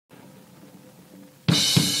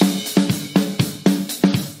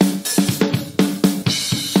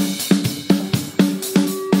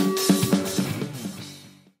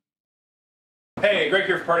Greg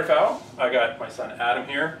here for Party Foul. I got my son Adam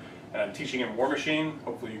here, and I'm teaching him warmachine.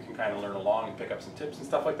 Hopefully you can kind of learn along and pick up some tips and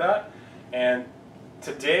stuff like that. And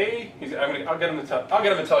today, I'll get him to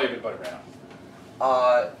tell you a bit about it right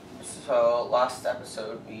now. So last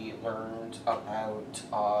episode we learned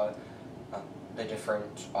about the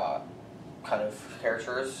different kind of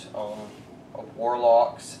characters of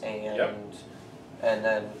warlocks, and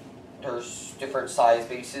then there's different size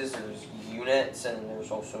bases. There's units, and there's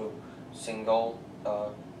also single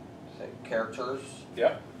characters.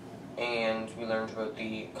 Yeah. And we learned about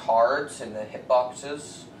the cards and the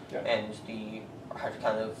hitboxes, and how to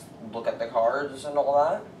kind of look at the cards and all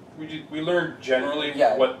that. We learned generally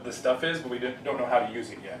what the stuff is, but we don't know how to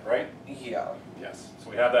use it yet, right? Yeah. Yes.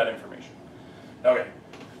 So we have that information. Okay.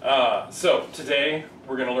 So today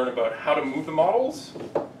we're going to learn about how to move the models,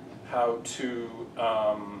 how to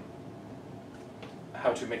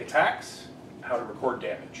make attacks, how to record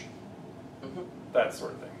damage, that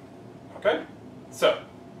sort of thing. Okay. So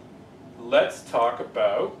let's talk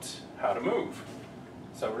about how to move.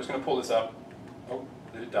 So we're just going to pull this up. Oh,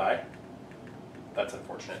 did it die? That's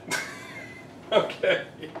unfortunate. Okay.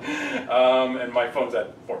 And my phone's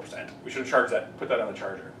at 4%. We should have charged that, put that on the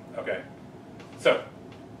charger. Okay. So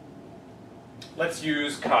let's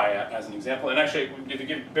use Kaya as an example. And actually, if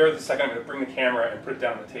you bear with a second, I'm going to bring the camera and put it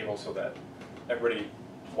down on the table so that everybody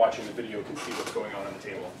watching the video can see what's going on the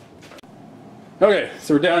table. Okay,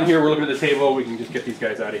 so we're down here, we're looking at the table. We can just get these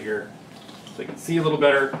guys out of here so they can see a little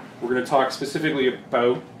better. We're going to talk specifically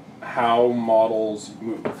about how models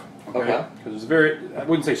move. Okay? Because there's I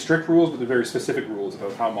wouldn't say strict rules, but they're very specific rules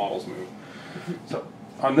about how models move. So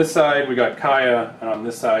on this side we got Kaya, and on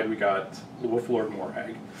this side we got Wolf Lord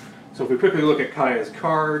Morag. So if we quickly look at Kaya's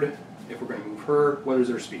card, if we're going to move her, what is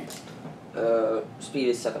her speed? Speed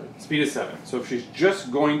is 7. Speed is 7. So if she's just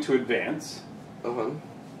going to advance,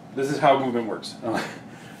 this is how movement works.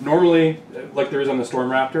 Normally, like there is on the Storm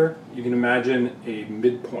Raptor, you can imagine a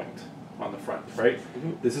midpoint on the front, right?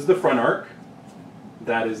 This is the front arc.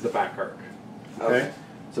 That is the back arc. Okay?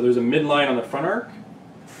 So there's a midline on the front arc.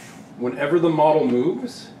 Whenever the model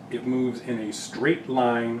moves, it moves in a straight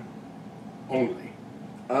line only.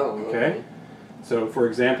 Okay? So for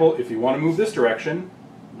example, if you want to move this direction,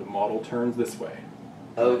 the model turns this way.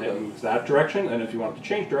 And it moves that direction, and if you want it to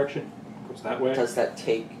change direction, it goes that way. Does that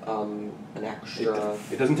take an extra...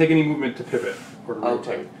 It doesn't take any movement to pivot or to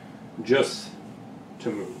rotate. Just to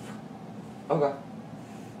move.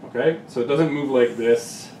 Okay, so it doesn't move like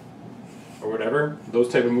this or whatever. Those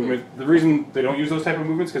type of movement. The reason they don't use those type of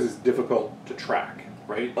movements is because it's difficult to track,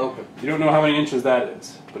 right? You don't know how many inches that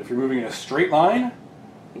is, but if you're moving in a straight line,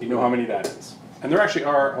 you know how many that is. And there actually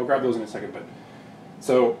are. I'll grab those in a second. But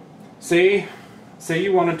so say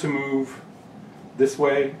you wanted to move this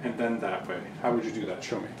way and then that way. How would you do that?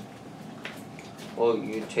 Show me. Well,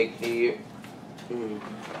 you take the.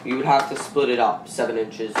 You would have to split it up 7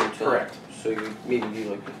 inches into. Correct. So you maybe do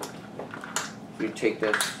like, you take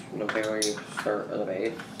this from the very start of the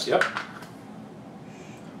base. Yep.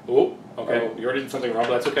 Oh, okay. You already did something wrong,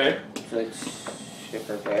 but that's okay. So it's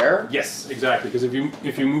different there. Yes, exactly. Because if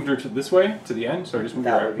you moved her to this way to the end, sorry, just move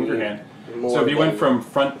your hand. So if you went from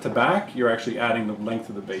front to back, you're actually adding the length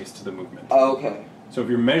of the base to the movement. Okay. So if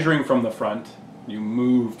you're measuring from the front, you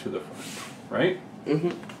move to the front, right?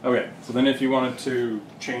 Okay. So then if you wanted to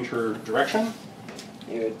change her direction,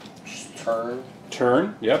 you would just turn.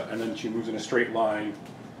 Turn, yep, and then she moves in a straight line.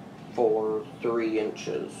 For 3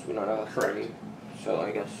 inches. We don't have 3. So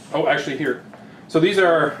I guess. Oh, actually here. So these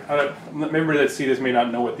are, everybody that see this may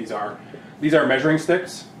not know what these are. These are measuring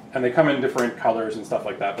sticks, and they come in different colors and stuff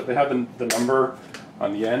like that, but they have the number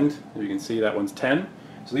on the end. As you can see, that one's 10.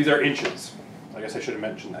 So these are inches. I guess I should have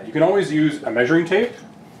mentioned that. You can always use a measuring tape,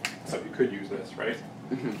 so you could use this, right?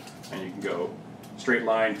 And you can go straight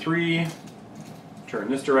line 3, turn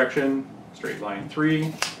this direction, straight line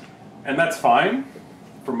 3, and that's fine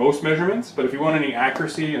for most measurements, but if you want any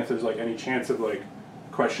accuracy and if there's like any chance of like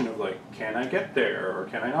question of like, can I get there or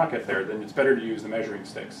can I not get there, then it's better to use the measuring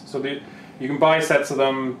sticks. So you can buy sets of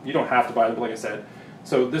them, you don't have to buy them, like I said.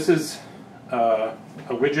 So this is a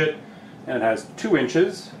widget, and it has 2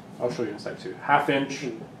 inches, I'll show you in a sec too, 1/2 inch,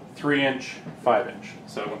 3 inch, 5 inch.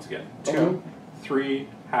 So once again, 2, 3,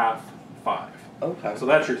 1/2, 5. Okay. So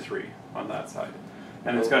that's your 3 on that side.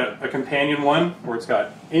 And it's got a companion one where it's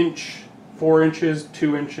got inch, 4 inches,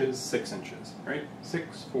 2 inches, 6 inches, right?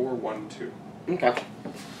 6, 4, 1, 2. Okay.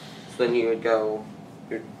 So then you would go,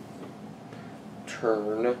 you'd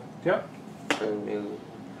turn. Yep. Turn in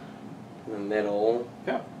the middle.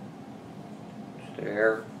 Yep.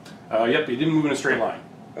 There. Yep, you didn't move in a straight line.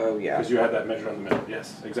 Oh, yeah. Because you had that measured on the middle.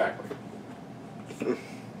 Yes, exactly.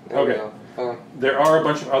 Okay. There are a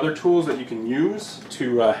bunch of other tools that you can use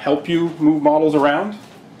to help you move models around.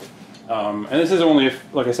 And this is only if,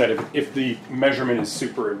 like I said, if the measurement is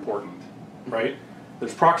super important, right?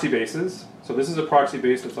 There's proxy bases. So this is a proxy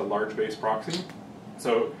base that's a large base proxy.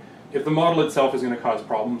 So if the model itself is going to cause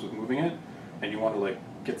problems with moving it, and you want to like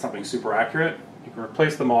get something super accurate, you can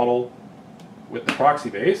replace the model with the proxy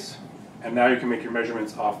base, and now you can make your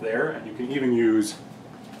measurements off there, and you can even use,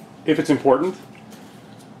 if it's important,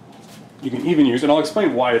 you can even use, and I'll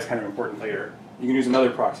explain why it's kind of important later, you can use another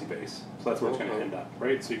proxy base. So that's where it's going to end up,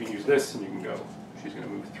 right? So you can use this, and you can go, she's going to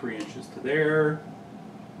move 3 inches to there,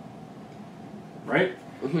 right?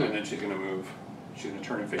 And then she's going to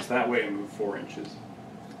turn and face that way and move 4 inches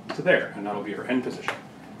to there, and that'll be her end position.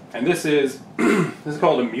 And this is this is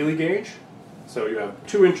called a mealy gauge. So you have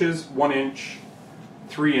 2 inches, 1 inch,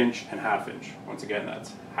 3 inch, and ½ inch. Once again,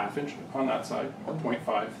 that's ½ inch on that side,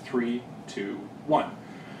 0.5, 3, 2, 1.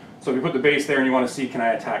 So if you put the base there and you want to see, can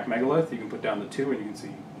I attack megalith, you can put down the 2 and you can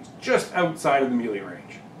see it's just outside of the mealy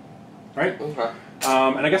range, right?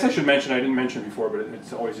 And I guess I should mention, I didn't mention before, but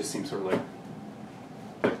it always just seems sort of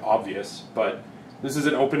like obvious, but this is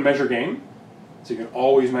an open measure game, so you can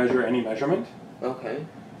always measure any measurement.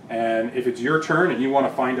 And if it's your turn and you want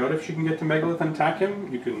to find out if she can get to megalith and attack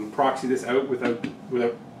him, you can proxy this out without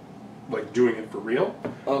like doing it for real,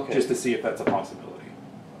 just to see if that's a possibility.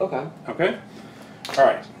 Okay. All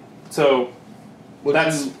right. So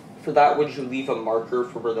for that, would you leave a marker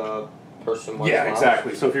for where the person was? Yeah,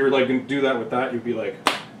 exactly. So if you were like going to do that with that, you'd be like,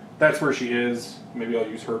 that's where she is. Maybe I'll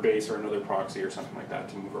use her base or another proxy or something like that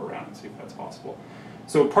to move her around and see if that's possible.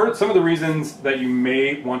 So some of the reasons that you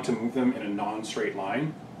may want to move them in a non-straight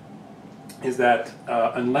line is that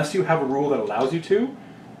unless you have a rule that allows you to,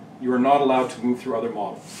 you are not allowed to move through other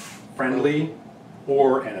models, friendly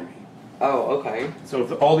or enemy. So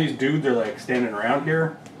if all these dudes are like standing around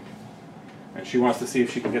here, and she wants to see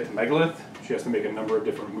if she can get to megalith, she has to make a number of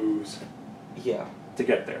different moves to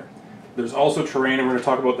get there. There's also terrain, and we're going to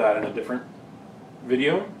talk about that in a different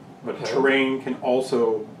video, but terrain can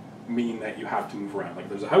also mean that you have to move around. Like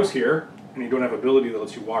there's a house here, and you don't have ability that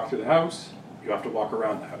lets you walk through the house, you have to walk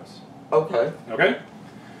around the house. Okay?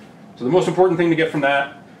 So the most important thing to get from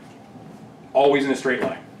that, always in a straight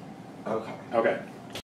line. Okay.